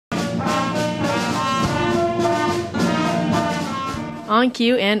On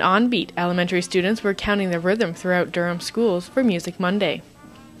cue and on beat, elementary students were counting the rhythm throughout Durham schools for Music Monday.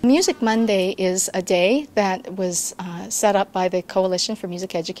 Music Monday is a day that was set up by the Coalition for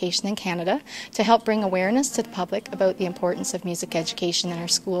Music Education in Canada to help bring awareness to the public about the importance of music education in our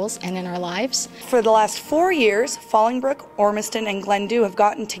schools and in our lives. For the last 4 years, Fallingbrook, Ormiston and Glen Dhu have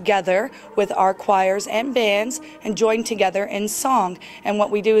gotten together with our choirs and bands and joined together in song. And what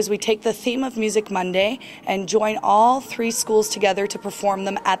we do is we take the theme of Music Monday and join all 3 schools together to perform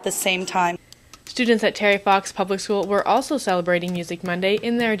them at the same time. Students at Terry Fox Public School were also celebrating Music Monday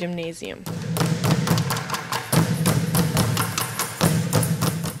in their gymnasium.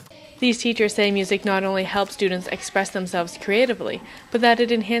 These teachers say music not only helps students express themselves creatively, but that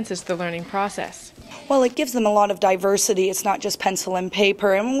it enhances the learning process. Well, it gives them a lot of diversity. It's not just pencil and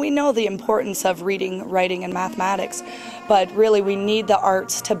paper, and we know the importance of reading, writing, and mathematics, but really we need the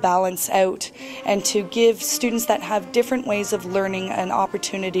arts to balance out and to give students that have different ways of learning an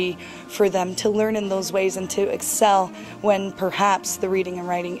opportunity for them to learn in those ways and to excel when perhaps the reading and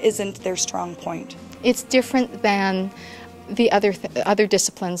writing isn't their strong point. It's different than the other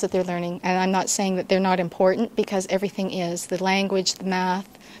disciplines that they're learning, and I'm not saying that they're not important, because everything is. The language, the math,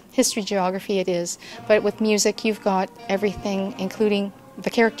 history, geography, it is. But with music, you've got everything, including the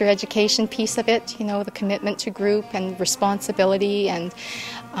character education piece of it, you know, the commitment to group and responsibility, and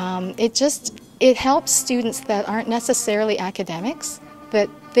it helps students that aren't necessarily academics, that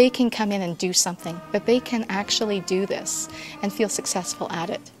they can come in and do something, that they can actually do this and feel successful at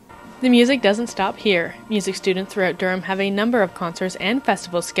it. The music doesn't stop here. Music students throughout Durham have a number of concerts and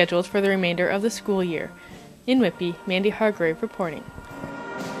festivals scheduled for the remainder of the school year. In Whitby, Mandi Hargrave reporting.